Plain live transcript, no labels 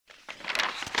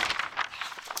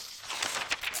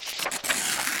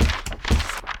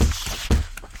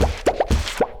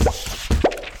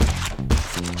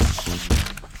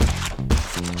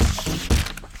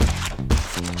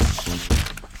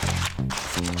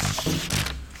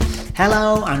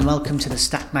Hello and welcome to the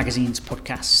Stack Magazine's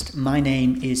podcast. My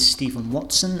name is Stephen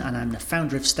Watson and I'm the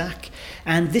founder of Stack.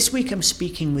 And this week I'm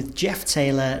speaking with Jeff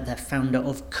Taylor, the founder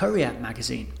of Courier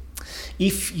magazine.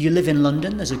 If you live in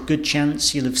London, there's a good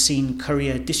chance you'll have seen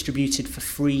Courier distributed for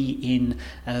free in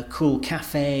a cool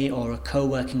cafe or a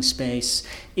co-working space.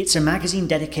 It's a magazine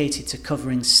dedicated to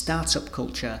covering startup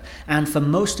culture, and for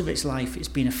most of its life it's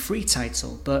been a free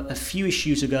title, but a few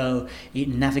issues ago it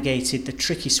navigated the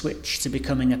tricky switch to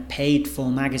becoming a paid-for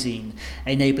magazine,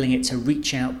 enabling it to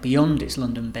reach out beyond its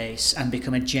London base and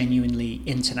become a genuinely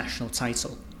international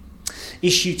title.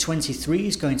 Issue 23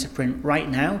 is going to print right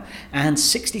now, and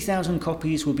 60,000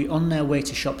 copies will be on their way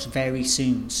to shops very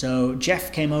soon. So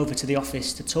Jeff came over to the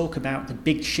office to talk about the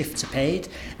big shift to paid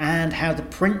and how the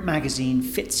print magazine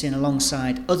fits in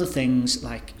alongside other things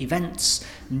like events,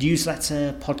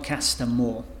 newsletter, podcast and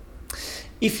more.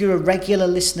 If you're a regular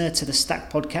listener to the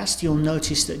Stack podcast, you'll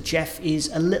notice that Jeff is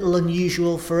a little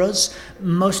unusual for us.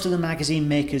 Most of the magazine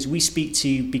makers we speak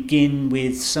to begin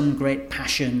with some great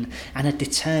passion and are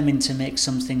determined to make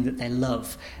something that they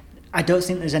love. I don't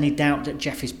think there's any doubt that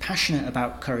Jeff is passionate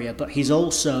about Courier, but he's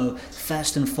also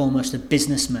first and foremost a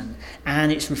businessman,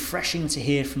 and it's refreshing to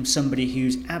hear from somebody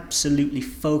who's absolutely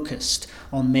focused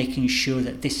on making sure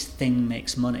that this thing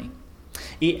makes money.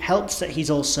 It helps that he's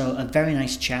also a very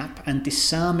nice chap and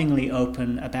disarmingly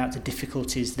open about the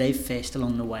difficulties they've faced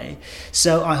along the way.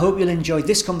 So I hope you'll enjoy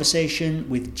this conversation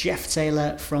with Jeff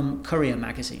Taylor from Courier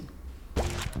magazine.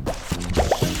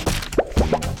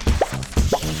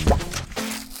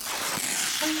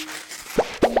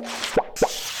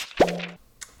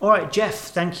 All right, Jeff,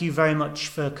 thank you very much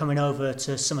for coming over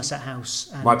to Somerset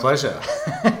House. My pleasure.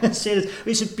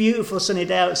 It's a beautiful sunny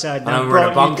day outside now. And we're in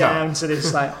a bunker. You down to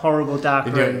this horrible dark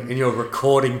room. In your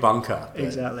recording bunker.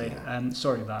 Exactly. Yeah.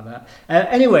 Sorry about that.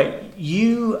 Anyway,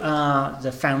 you are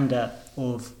the founder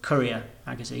of Courier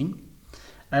magazine.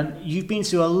 You've been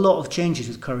through a lot of changes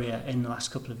with Courier in the last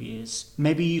couple of years.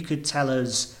 Maybe you could tell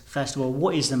us, first of all,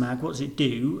 what is the mag, what does it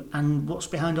do, and what's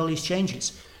behind all these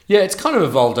changes? Yeah, it's kind of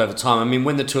evolved over time. I mean,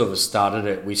 when the two of us started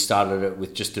it, we started it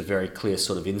with just a very clear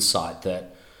sort of insight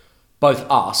that both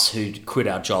us, who'd quit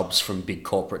our jobs from big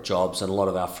corporate jobs, and a lot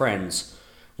of our friends,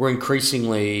 were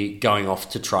increasingly going off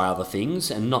to try other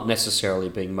things and not necessarily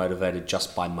being motivated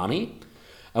just by money.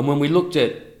 And when we looked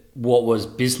at what was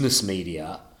business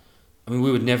media, I mean,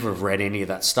 we would never have read any of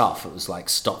that stuff. It was like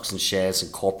stocks and shares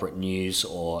and corporate news,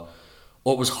 or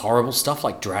it was horrible stuff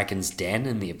like Dragon's Den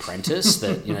and The Apprentice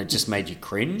that, just made you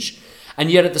cringe.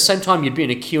 And yet at the same time, you'd be in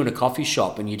a queue in a coffee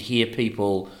shop and you'd hear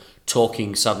people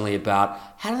talking suddenly about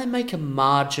how do they make a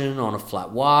margin on a flat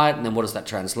white, and then what does that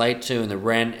translate to, and the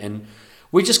rent. And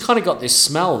we just kind of got this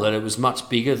smell that it was much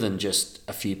bigger than just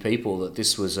a few people, that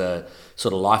this was a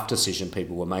sort of life decision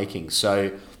people were making.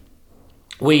 So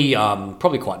we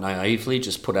probably quite naively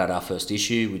just put out our first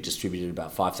issue. We distributed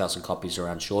about 5,000 copies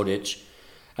around Shoreditch.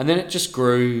 And then it just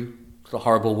grew, a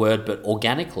horrible word, but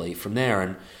organically from there.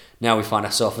 And now we find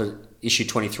ourselves at issue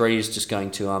 23 is just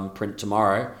going to print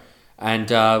tomorrow. And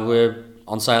we're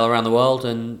on sale around the world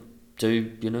and do,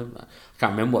 I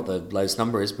can't remember what the latest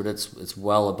number is, but it's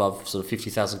well above sort of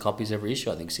 50,000 copies every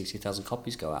issue. I think 60,000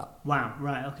 copies go out. Wow,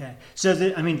 right, okay. So,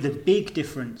 the big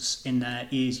difference in there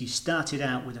is you started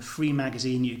out with a free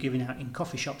magazine you're giving out in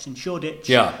coffee shops in Shoreditch.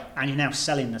 Yeah. And you're now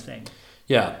selling the thing.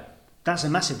 Yeah. That's a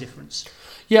massive difference.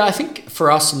 Yeah, I think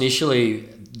for us initially,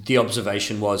 the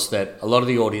observation was that a lot of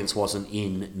the audience wasn't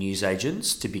in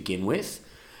newsagents to begin with,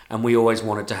 and we always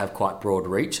wanted to have quite broad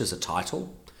reach as a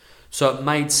title. So it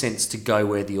made sense to go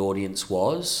where the audience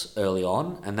was early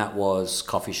on, and that was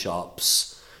coffee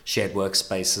shops, shared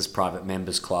workspaces, private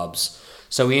members clubs.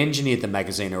 So we engineered the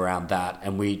magazine around that,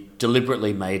 and we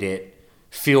deliberately made it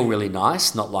feel really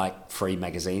nice, not like free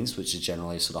magazines, which is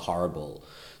generally sort of horrible.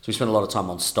 So we spent a lot of time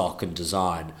on stock and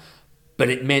design. But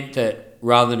it meant that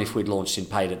rather than if we'd launched in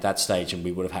paid at that stage and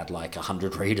we would have had like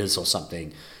 100 readers or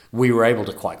something, we were able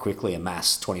to quite quickly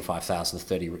amass 25,000 to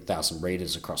 30,000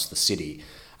 readers across the city.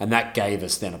 And that gave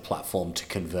us then a platform to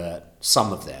convert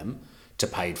some of them to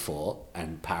paid for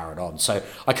and power it on. So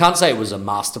I can't say it was a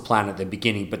master plan at the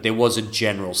beginning, but there was a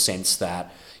general sense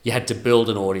that you had to build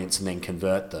an audience and then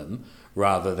convert them,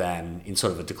 rather than in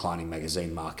sort of a declining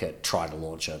magazine market, try to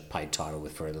launch a paid title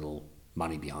with very little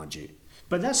money behind you.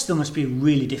 But that still must be a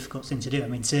really difficult thing to do. I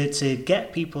mean, to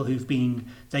get people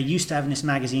they're used to having this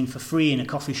magazine for free in a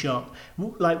coffee shop,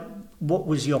 like, what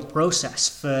was your process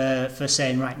for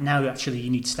saying, right, now you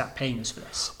need to start paying us for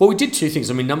this? Well, we did two things.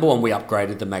 I mean, number one, we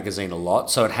upgraded the magazine a lot.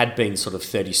 So it had been sort of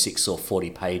 36 or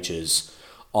 40 pages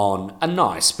on a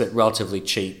nice but relatively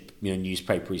cheap,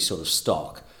 newspapery sort of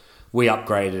stock. we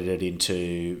upgraded it into,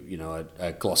 you know,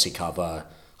 a glossy cover,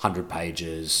 100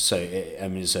 pages. So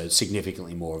it's a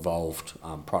significantly more evolved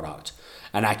product.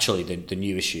 And actually, the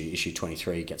new issue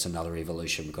 23, gets another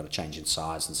evolution. We've got a change in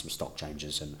size and some stock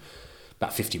changes and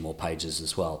about 50 more pages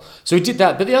as well. So we did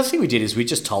that. But the other thing we did is we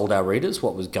just told our readers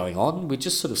what was going on. We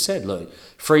just sort of said, look,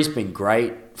 free's been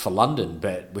great for London,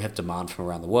 but we have demand from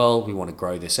around the world. We want to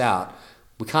grow this out.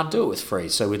 We can't do it with free.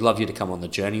 So we'd love you to come on the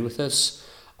journey with us.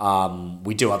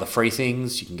 We do other free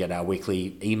things. You can get our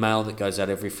weekly email that goes out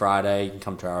every Friday. You can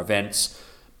come to our events.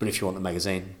 But if you want the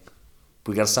magazine,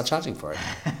 we got to start charging for it.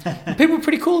 And people are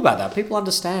pretty cool about that. People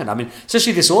understand. I mean,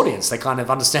 especially this audience, they kind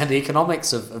of understand the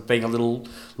economics of being a little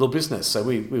business. So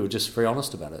we were just very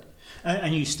honest about it.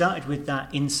 And you started with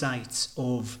that insight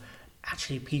of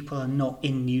actually people are not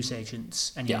in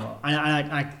newsagents anymore. Yeah.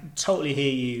 And I totally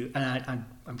hear you, and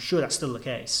I'm sure that's still the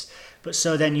case. But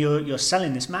so then you're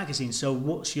selling this magazine. So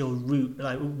what's your route?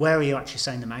 Like, where are you actually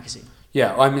selling the magazine?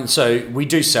 Yeah, I mean, so we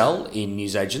do sell in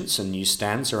newsagents and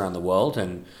newsstands around the world,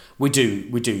 and we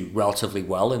do relatively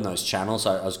well in those channels.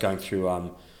 I was going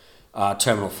through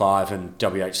Terminal 5, and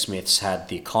W.H. Smith's had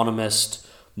The Economist,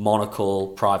 Monocle,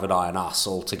 Private Eye and Us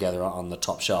all together on the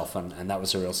top shelf, and that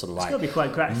was a real sort of like... It's got to be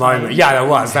quite gratifying. Moment. Yeah, it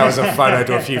was. That was a photo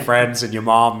to a few friends and your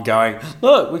mom going,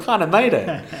 look, we kind of made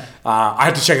it. I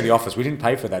had to check at the office. We didn't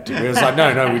pay for that, did we? It was like,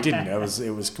 no, we didn't.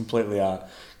 It was completely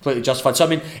justified. So, I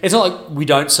mean, it's not like we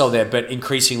don't sell there, but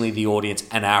increasingly the audience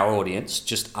and our audience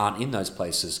just aren't in those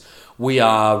places. We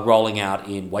are rolling out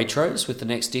in Waitrose with the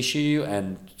next issue,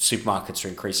 and supermarkets are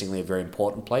increasingly a very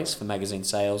important place for magazine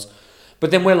sales. But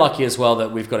then we're lucky as well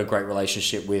that we've got a great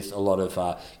relationship with a lot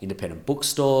of independent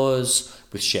bookstores,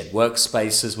 with shared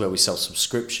workspaces where we sell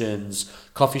subscriptions,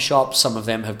 coffee shops. Some of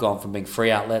them have gone from being free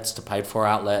outlets to paid for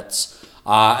outlets.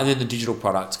 And then the digital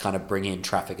products kind of bring in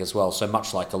traffic as well. So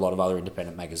much like a lot of other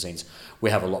independent magazines,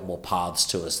 we have a lot more paths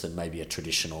to us than maybe a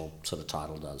traditional sort of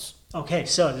title does. Okay,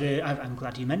 so I'm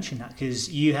glad you mentioned that,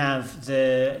 because you have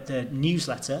the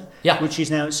newsletter, which is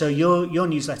now, so your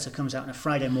newsletter comes out on a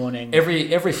Friday morning.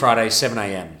 Every Friday, 7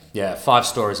 a.m. Yeah, 5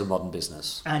 stories of modern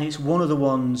business. And it's one of the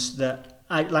ones that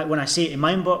I like. When I see it in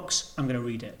my inbox, I'm going to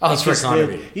read it. Oh, that's very kind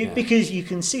of you. Because you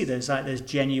can see there's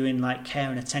genuine care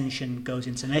and attention goes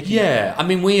into making it. Yeah, I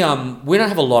mean, we don't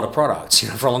have a lot of products. You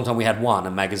know, for a long time we had one,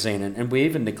 a magazine, and we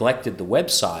even neglected the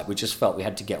website. We just felt we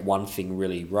had to get one thing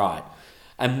really right.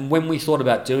 And when we thought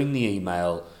about doing the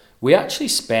email, we actually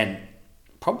spent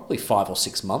probably 5 or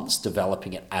 6 months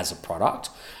developing it as a product.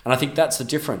 And I think that's the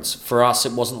difference. For us,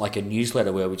 it wasn't like a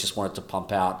newsletter where we just wanted to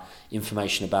pump out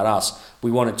information about us. We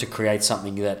wanted to create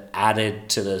something that added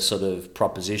to the sort of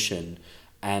proposition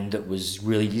and that was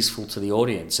really useful to the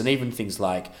audience. And even things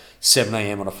like 7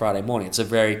 a.m. on a Friday morning, it's a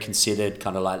very considered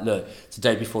kind of like, look, it's the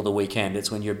day before the weekend.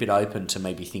 It's when you're a bit open to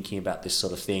maybe thinking about this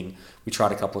sort of thing. We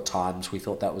tried a couple of times. We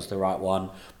thought that was the right one.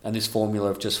 And this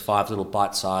formula of just 5 little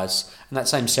bite size, and that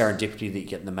same serendipity that you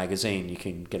get in the magazine. You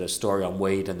can get a story on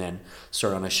weed, and then a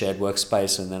story on a shared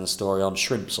workspace, and then a story on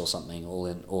shrimps or something, all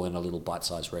in a little bite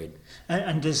size read.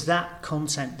 And does that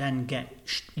content then get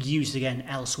used again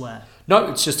elsewhere? No,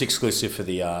 it's just exclusive for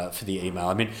the email.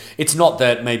 I mean, it's not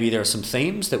that maybe there are some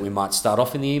themes that we might start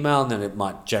off in the email and then it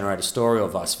might generate a story or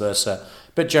vice versa.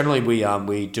 But generally,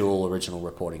 we do all original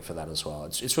reporting for that as well.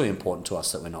 It's really important to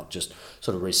us that we're not just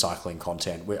sort of recycling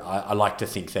content. I like to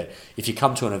think that if you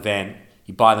come to an event,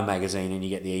 you buy the magazine and you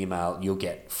get the email, you'll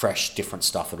get fresh, different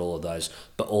stuff at all of those,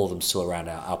 but all of them still around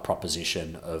our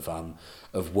proposition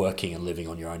of working and living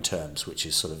on your own terms, which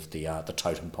is sort of the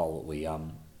totem pole that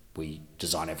we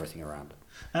design everything around.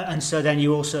 And so then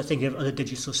you also think of other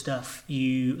digital stuff.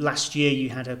 Last year you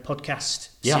had a podcast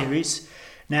series.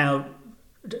 Now,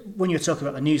 when you're talking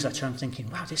about the newsletter, I'm thinking,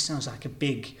 wow, this sounds like a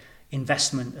big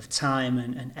investment of time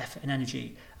and effort and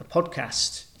energy. A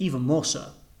podcast, even more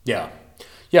so. Yeah.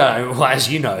 Yeah, well,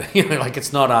 as you know, like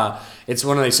it's not it's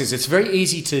one of those things. It's very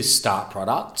easy to start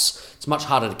products. It's much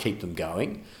harder to keep them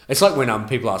going. It's like when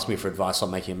people ask me for advice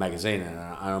on making a magazine, and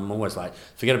I'm always like,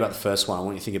 forget about the first one. I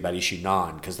want you to think about issue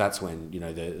 9, because that's when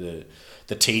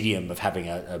the tedium of having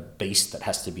a beast that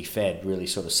has to be fed really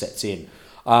sort of sets in.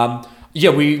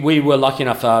 We were lucky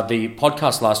enough. The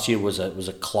podcast last year was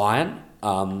a client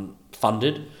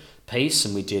funded piece,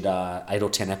 and we did 8 or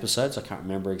 10 episodes. I can't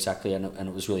remember exactly, and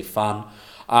it was really fun.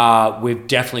 We've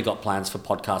definitely got plans for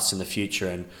podcasts in the future,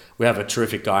 and we have a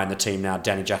terrific guy in the team now,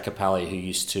 Danny Jacopelli, who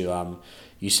used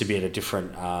to be at a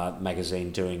different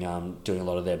magazine doing a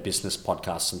lot of their business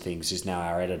podcasts and things. Is now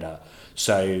our editor.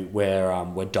 So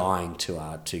we're dying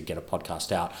to get a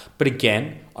podcast out. But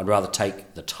again, I'd rather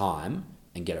take the time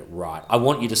and get it right. I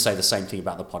want you to say the same thing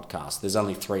about the podcast. There's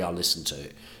only 3 I listen to.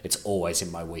 It's always in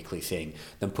my weekly thing.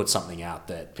 Then put something out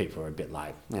that people are a bit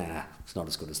like, it's not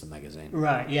as good as the magazine.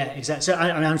 Right, yeah, exactly. So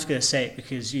I'm just going to say it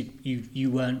because you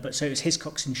weren't, but so it was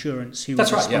Hiscox Insurance who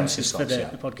That's were right, sponsors for the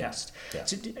Hiscox, podcast. Yeah.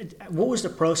 So what was the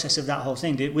process of that whole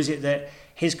thing? Was it that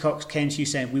Hiscox came to you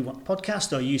saying, we want a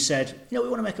podcast, or you said, we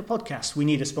want to make a podcast, we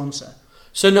need a sponsor?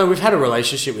 So no, we've had a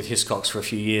relationship with Hiscox for a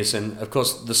few years, and of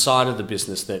course the side of the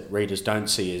business that readers don't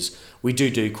see is we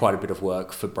do quite a bit of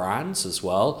work for brands as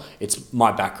well. It's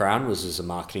my background was as a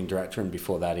marketing director, and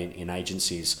before that in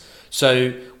agencies.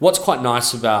 So what's quite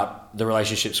nice about the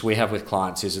relationships we have with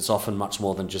clients is it's often much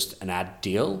more than just an ad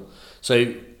deal.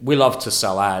 So we love to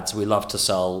sell ads, we love to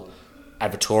sell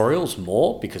advertorials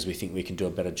more because we think we can do a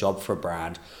better job for a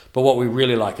brand. But what we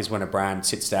really like is when a brand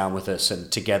sits down with us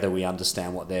and together we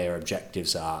understand what their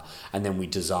objectives are, and then we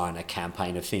design a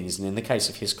campaign of things. And in the case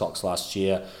of Hiscox last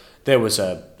year, there was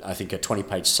I think a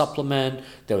 20-page supplement,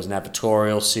 there was an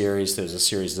advertorial series, there was a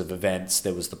series of events,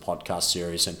 there was the podcast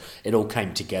series, and it all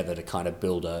came together to kind of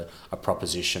build a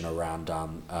proposition around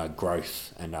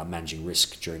growth and managing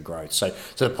risk during growth. So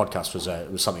the podcast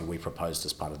was something we proposed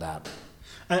as part of that.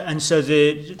 And so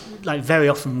very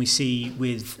often we see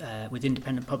with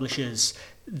independent publishers,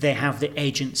 they have the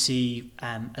agency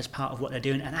as part of what they're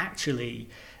doing, and actually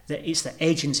it's the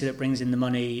agency that brings in the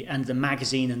money, and the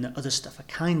magazine and the other stuff are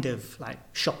kind of like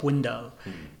shop window.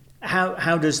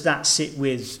 How does that sit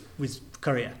with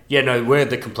Courier? Yeah, no, we're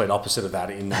the complete opposite of that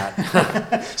in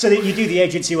that. So that you do the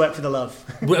agency work for the love.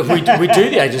 we do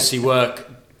the agency work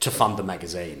to fund the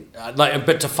magazine,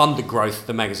 but to fund the growth of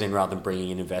the magazine rather than bringing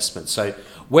in investment. So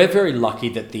we're very lucky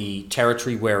that the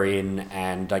territory we're in,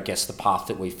 and I guess the path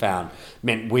that we found,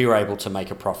 meant we were able to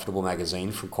make a profitable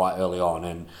magazine from quite early on.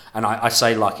 And I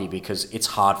say lucky because it's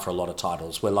hard for a lot of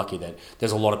titles. We're lucky that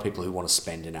there's a lot of people who want to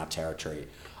spend in our territory.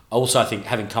 Also, I think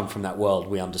having come from that world,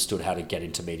 we understood how to get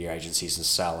into media agencies and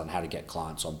sell, and how to get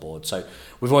clients on board. So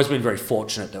we've always been very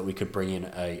fortunate that we could bring in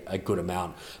a good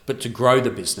amount. But to grow the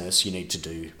business, you need to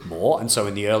do more. And so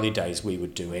in the early days, we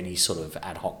would do any sort of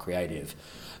ad hoc creative.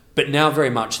 But now very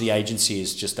much the agency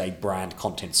is just a brand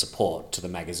content support to the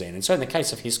magazine. And so in the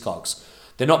case of Hiscox,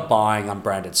 they're not buying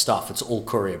unbranded stuff. It's all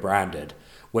Courier branded.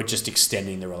 We're just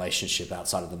extending the relationship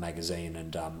outside of the magazine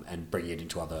and bringing it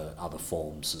into other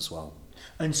forms as well.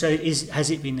 And so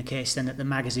has it been the case then that the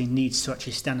magazine needs to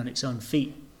actually stand on its own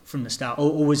feet from the start,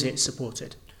 or was it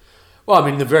supported? Well, I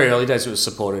mean, in the very early days it was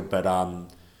supported, but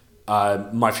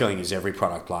my feeling is every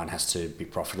product line has to be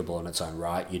profitable in its own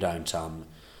right. You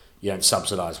don't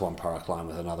subsidise one product line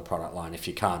with another product line if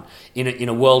you can't. In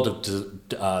a world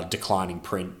of declining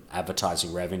print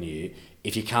advertising revenue,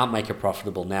 if you can't make it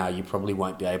profitable now, you probably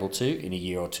won't be able to in a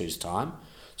year or two's time.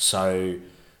 So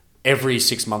every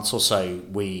 6 months or so,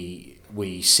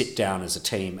 we sit down as a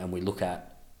team and we look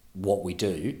at what we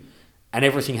do, and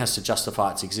everything has to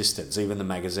justify its existence, even the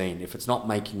magazine. If it's not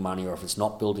making money, or if it's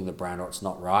not building the brand, or it's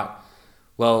not right,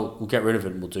 well, we'll get rid of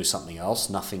it and we'll do something else.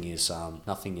 Nothing is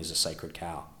a sacred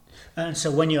cow. And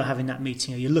so when you're having that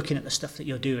meeting, or you're looking at the stuff that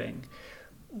you're doing,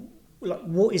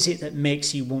 what is it that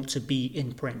makes you want to be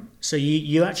in print? So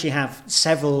you actually have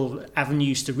several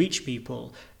avenues to reach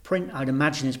people. Print, I'd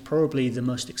imagine, is probably the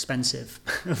most expensive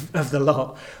of the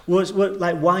lot.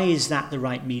 Why is that the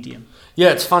right medium?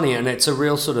 Yeah, it's funny, and it's a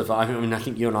real sort of, I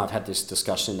think you and I have had this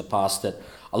discussion in the past, that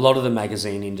a lot of the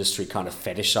magazine industry kind of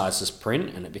fetishizes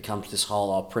print, and it becomes this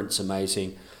whole, print's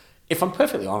amazing. If I'm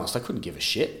perfectly honest, I couldn't give a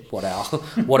shit what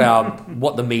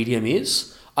the medium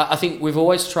is. I think we've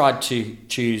always tried to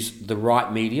choose the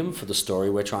right medium for the story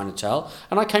we're trying to tell.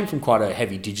 And I came from quite a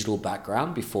heavy digital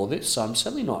background before this, so I'm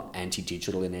certainly not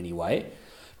anti-digital in any way.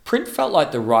 Print felt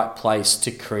like the right place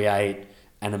to create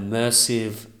an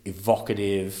immersive,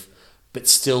 evocative, but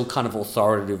still kind of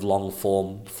authoritative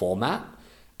long-form format.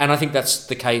 And I think that's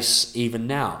the case even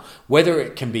now. Whether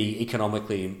it can be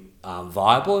economically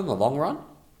viable in the long run,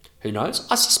 who knows?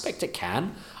 I suspect it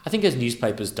can. I think as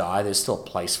newspapers die, there's still a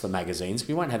place for magazines.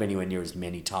 We won't have anywhere near as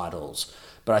many titles.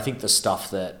 But I think the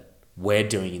stuff that we're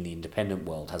doing in the independent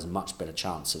world has a much better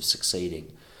chance of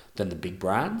succeeding than the big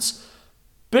brands.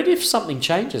 But if something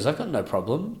changes, I've got no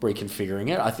problem reconfiguring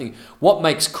it. I think what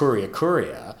makes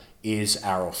Courier is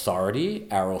our authority,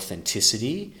 our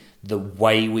authenticity, the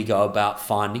way we go about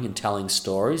finding and telling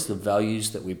stories, the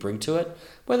values that we bring to it,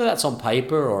 whether that's on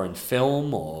paper or in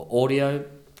film or audio.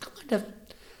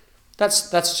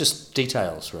 That's just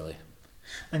details, really.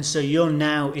 And so you're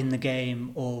now in the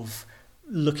game of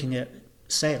looking at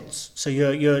sales. So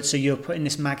you're putting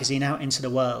this magazine out into the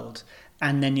world,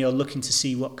 and then you're looking to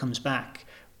see what comes back.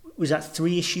 Was that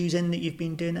 3 issues in that you've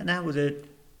been doing it now?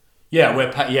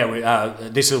 Yeah,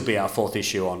 this will be our fourth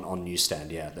issue on Newsstand.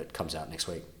 Yeah, that comes out next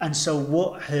week. And so,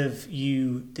 what have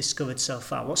you discovered so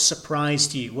far? What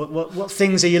surprised you? What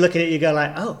things are you looking at? You go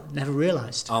like, oh, never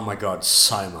realised. Oh my God,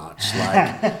 so much.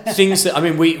 Like things that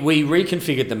we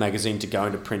reconfigured the magazine to go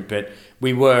into print, but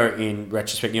we were in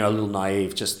retrospect, a little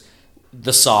naive. Just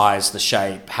the size, the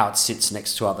shape, how it sits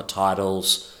next to other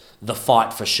titles, the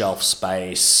fight for shelf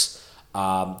space.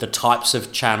 The types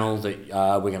of channel that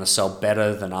we're going to sell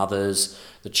better than others,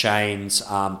 the chains,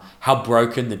 how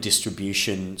broken the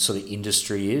distribution sort of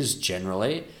industry is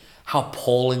generally, how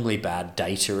appallingly bad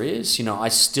data is. I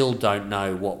still don't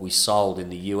know what we sold in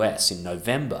the US in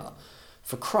November.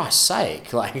 For Christ's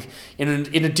sake, like in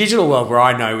a digital world where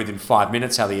I know within 5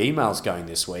 minutes how the email's going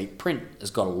this week, print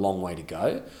has got a long way to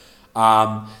go.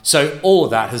 So all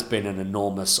of that has been an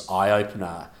enormous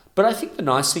eye-opener. But I think the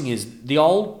nice thing is the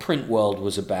old print world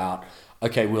was about,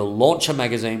 okay, we'll launch a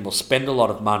magazine, we'll spend a lot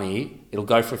of money, it'll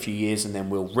go for a few years, and then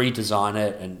we'll redesign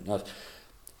it. And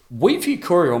we view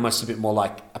Courier almost a bit more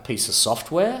like a piece of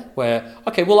software where,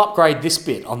 okay, we'll upgrade this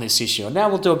bit on this issue, and now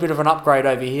we'll do a bit of an upgrade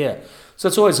over here. So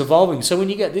it's always evolving. So when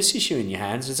you get this issue in your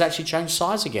hands, it's actually changed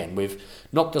size again. We've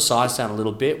knocked the size down a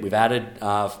little bit. We've added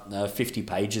 50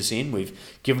 pages in. We've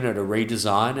given it a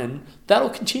redesign, and that'll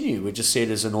continue. We just see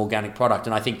it as an organic product.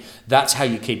 And I think that's how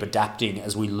you keep adapting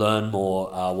as we learn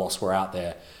more whilst we're out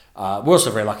there. We're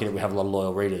also very lucky that we have a lot of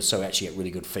loyal readers, so we actually get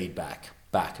really good feedback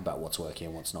back about what's working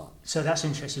and what's not. So that's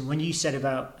interesting. When you said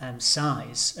about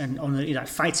size and on the,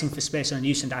 fighting for space on the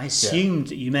newsstand, I assumed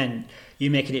that you meant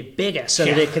you making it bigger so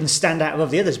that it can stand out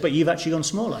above the others, but you've actually gone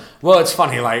smaller. Well, it's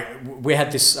funny, like we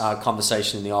had this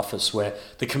conversation in the office where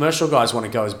the commercial guys want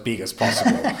to go as big as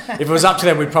possible. If it was up to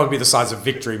them, we'd probably be the size of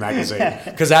Victory magazine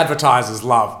because advertisers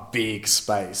love big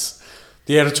space.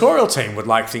 The editorial team would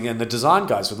like things, and the design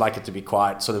guys would like it to be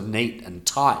quite sort of neat and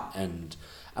tight and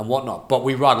whatnot. But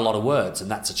we write a lot of words, and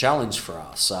that's a challenge for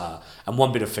us. And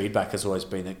one bit of feedback has always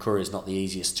been that Courier is not the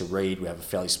easiest to read. We have a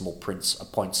fairly small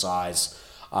point size,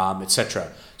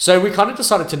 etc. So we kind of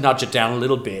decided to nudge it down a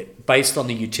little bit based on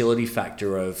the utility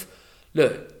factor of,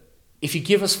 look, if you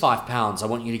give us £5, I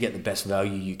want you to get the best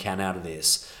value you can out of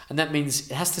this. And that means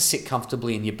it has to sit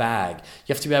comfortably in your bag.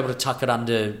 You have to be able to tuck it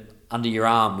under your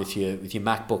arm with your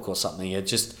MacBook or something. It's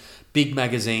just big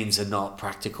magazines are not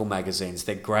practical magazines.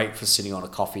 They're great for sitting on a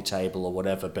coffee table or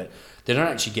whatever, but they don't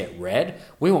actually get read.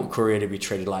 We want Courier to be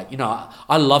treated like,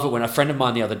 I love it when a friend of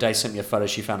mine the other day sent me a photo.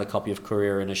 She found a copy of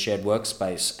Courier in a shared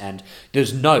workspace and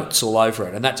there's notes all over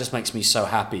it. And that just makes me so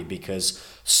happy because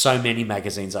so many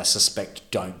magazines, I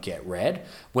suspect, don't get read.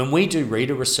 When we do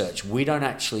reader research, we don't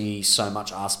actually so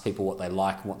much ask people what they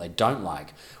like and what they don't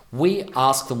like. We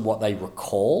ask them what they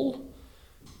recall.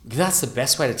 That's the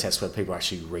best way to test whether people are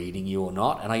actually reading you or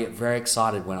not. And I get very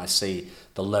excited when I see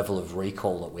the level of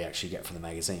recall that we actually get from the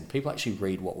magazine. People actually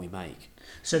read what we make.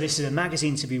 So this is a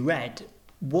magazine to be read.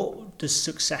 What does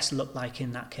success look like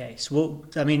in that case? Well,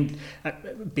 I mean,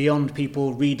 beyond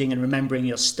people reading and remembering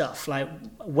your stuff, like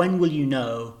when will you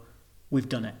know we've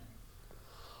done it?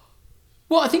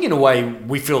 Well, I think in a way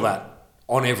we feel that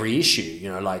on every issue,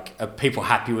 are people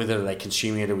happy with it? Are they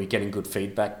consuming it? Are we getting good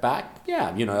feedback back?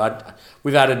 Yeah,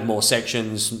 we've added more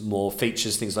sections, more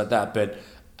features, things like that. But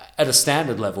at a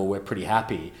standard level, we're pretty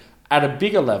happy. At a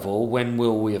bigger level, when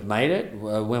will we have made it?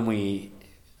 When we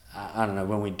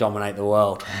dominate the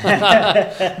world.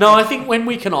 No, I think when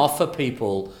we can offer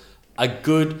people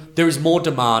there is more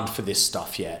demand for this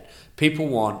stuff yet.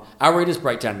 Our readers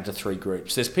break down into three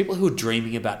groups. There's people who are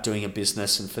dreaming about doing a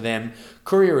business, and for them,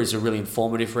 Courier is a really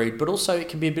informative read, but also it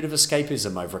can be a bit of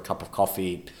escapism over a cup of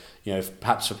coffee,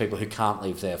 perhaps for people who can't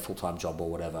leave their full-time job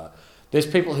or whatever. There's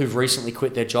people who've recently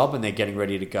quit their job and they're getting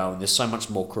ready to go, and there's so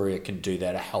much more Courier can do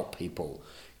there to help people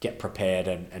get prepared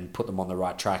and put them on the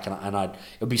right track. And it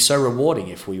would be so rewarding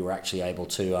if we were actually able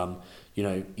to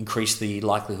increase the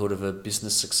likelihood of a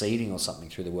business succeeding or something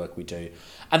through the work we do.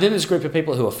 And then there's a group of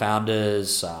people who are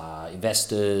founders,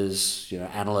 investors,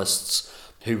 analysts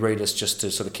who read us just to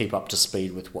sort of keep up to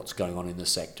speed with what's going on in the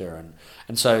sector.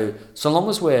 And so long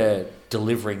as we're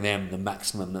delivering them the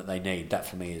maximum that they need, that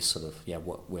for me is sort of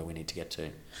where we need to get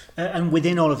to. And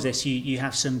within all of this, you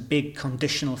have some big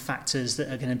conditional factors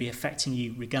that are going to be affecting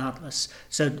you regardless.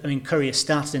 So, I mean, Courier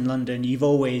started in London. You've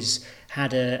always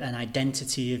had an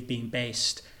identity of being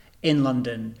based in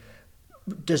London.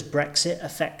 Does Brexit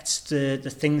affect the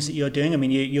things that you're doing? I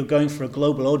mean, you're going for a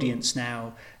global audience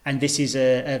now, and this is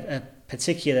a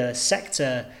particular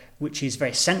sector which is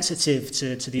very sensitive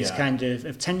to these kind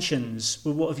of tensions.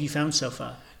 What have you found so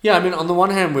far? Yeah, I mean, on the one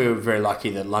hand, we're very lucky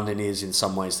that London is in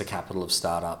some ways the capital of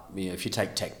startup. If you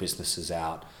take tech businesses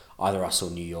out, either us or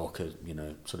New York,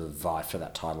 sort of vie for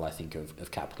that title, I think,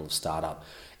 of capital of startup.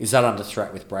 Is that under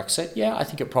threat with Brexit? Yeah, I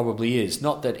think it probably is.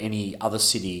 Not that any other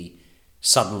city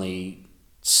suddenly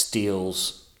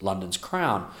steals London's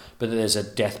crown, but that there's a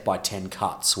death by 10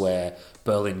 cuts where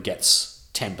Berlin gets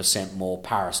 10% more,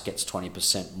 Paris gets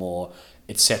 20% more,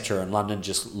 etc., and London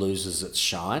just loses its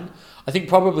shine. I think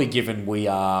probably given we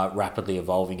are rapidly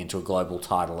evolving into a global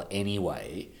title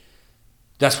anyway,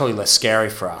 that's probably less scary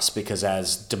for us, because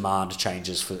as demand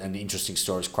changes and interesting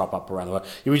stories crop up around the world,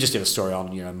 we just did a story on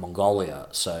Mongolia,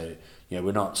 so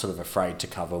we're not sort of afraid to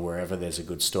cover wherever there's a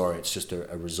good story. It's just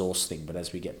a resource thing, but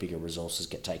as we get bigger, resources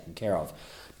get taken care of.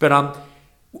 But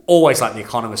always like The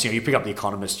Economist, you pick up The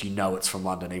Economist, it's from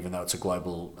London, even though it's a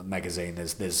global magazine.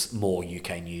 There's more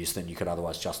UK news than you could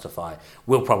otherwise justify.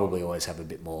 We'll probably always have a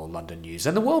bit more London news,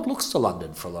 and the world looks to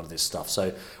London for a lot of this stuff.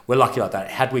 So we're lucky like that.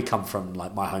 Had we come from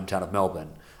like my hometown of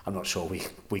Melbourne, I'm not sure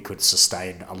we could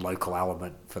sustain a local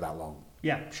element for that long.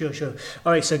 Yeah, sure.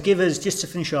 All right, so just to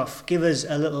finish off, give us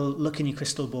a little look in your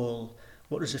crystal ball.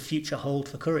 What does the future hold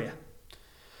for Courier?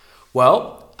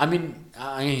 Well, I'm going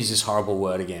to use this horrible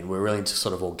word again. We're really into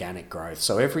sort of organic growth.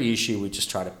 So every issue we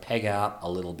just try to peg out a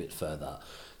little bit further.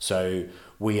 So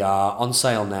we are on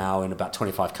sale now in about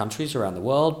 25 countries around the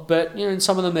world, but in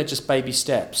some of them they're just baby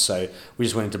steps. So we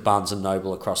just went into Barnes &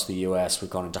 Noble across the US,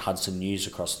 we've gone into Hudson News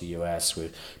across the US,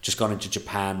 we've just gone into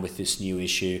Japan with this new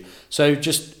issue. So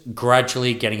just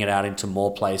gradually getting it out into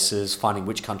more places, finding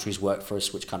which countries work for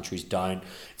us, which countries don't.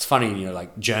 It's funny,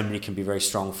 like Germany can be very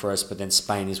strong for us, but then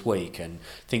Spain is weak, and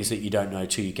things that you don't know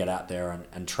till you get out there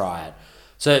and try it.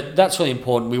 So that's really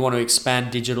important. We want to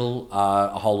expand digital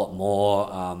a whole lot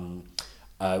more.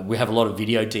 We have a lot of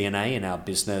video DNA in our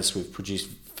business. We've produced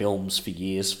films for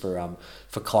years for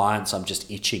clients. I'm just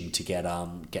itching to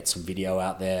get some video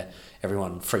out there.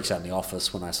 Everyone freaks out in the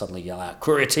office when I suddenly yell out,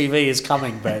 Courier TV is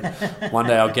coming, but one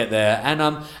day I'll get there.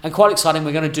 And quite exciting,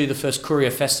 we're going to do the first Courier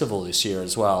Festival this year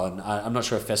as well. And I'm not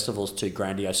sure if festival is too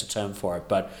grandiose a term for it,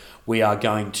 but we are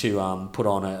going to put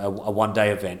on a one-day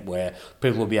event where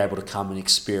people will be able to come and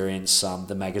experience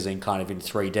the magazine kind of in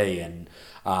 3D and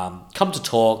come to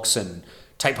talks and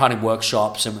take part in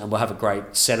workshops, and we'll have a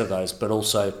great set of those, but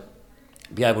also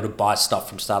be able to buy stuff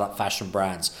from startup fashion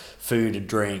brands, food and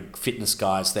drink, fitness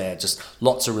guys there, just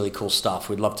lots of really cool stuff.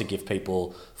 We'd love to give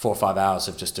people 4 or 5 hours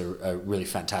of just a really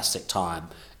fantastic time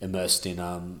immersed in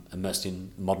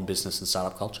modern business and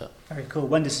startup culture. Very cool.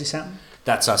 When does this happen?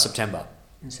 That's September.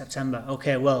 In September.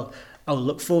 Okay, well, I'll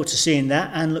look forward to seeing that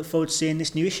and look forward to seeing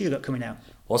this new issue you got coming out.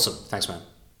 Awesome. Thanks, man.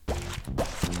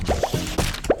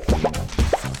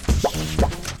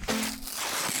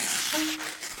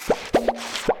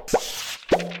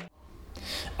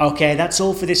 Okay, that's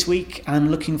all for this week. I'm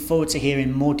looking forward to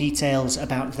hearing more details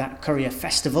about that Courier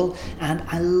Festival, and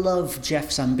I love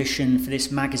Jeff's ambition for this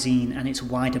magazine and its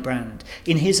wider brand.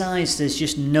 In his eyes, there's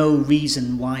just no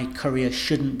reason why Courier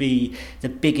shouldn't be the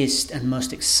biggest and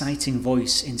most exciting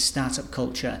voice in startup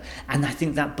culture, and I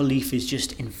think that belief is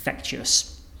just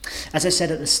infectious. As I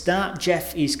said at the start,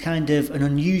 Jeff is kind of an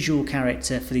unusual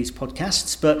character for these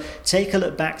podcasts, but take a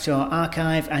look back to our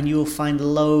archive and you'll find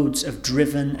loads of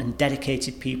driven and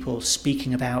dedicated people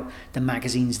speaking about the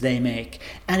magazines they make.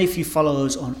 And if you follow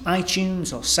us on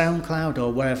iTunes or SoundCloud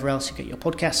or wherever else you get your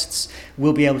podcasts,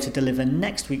 we'll be able to deliver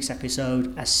next week's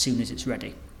episode as soon as it's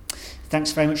ready.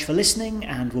 Thanks very much for listening,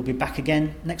 and we'll be back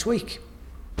again next week.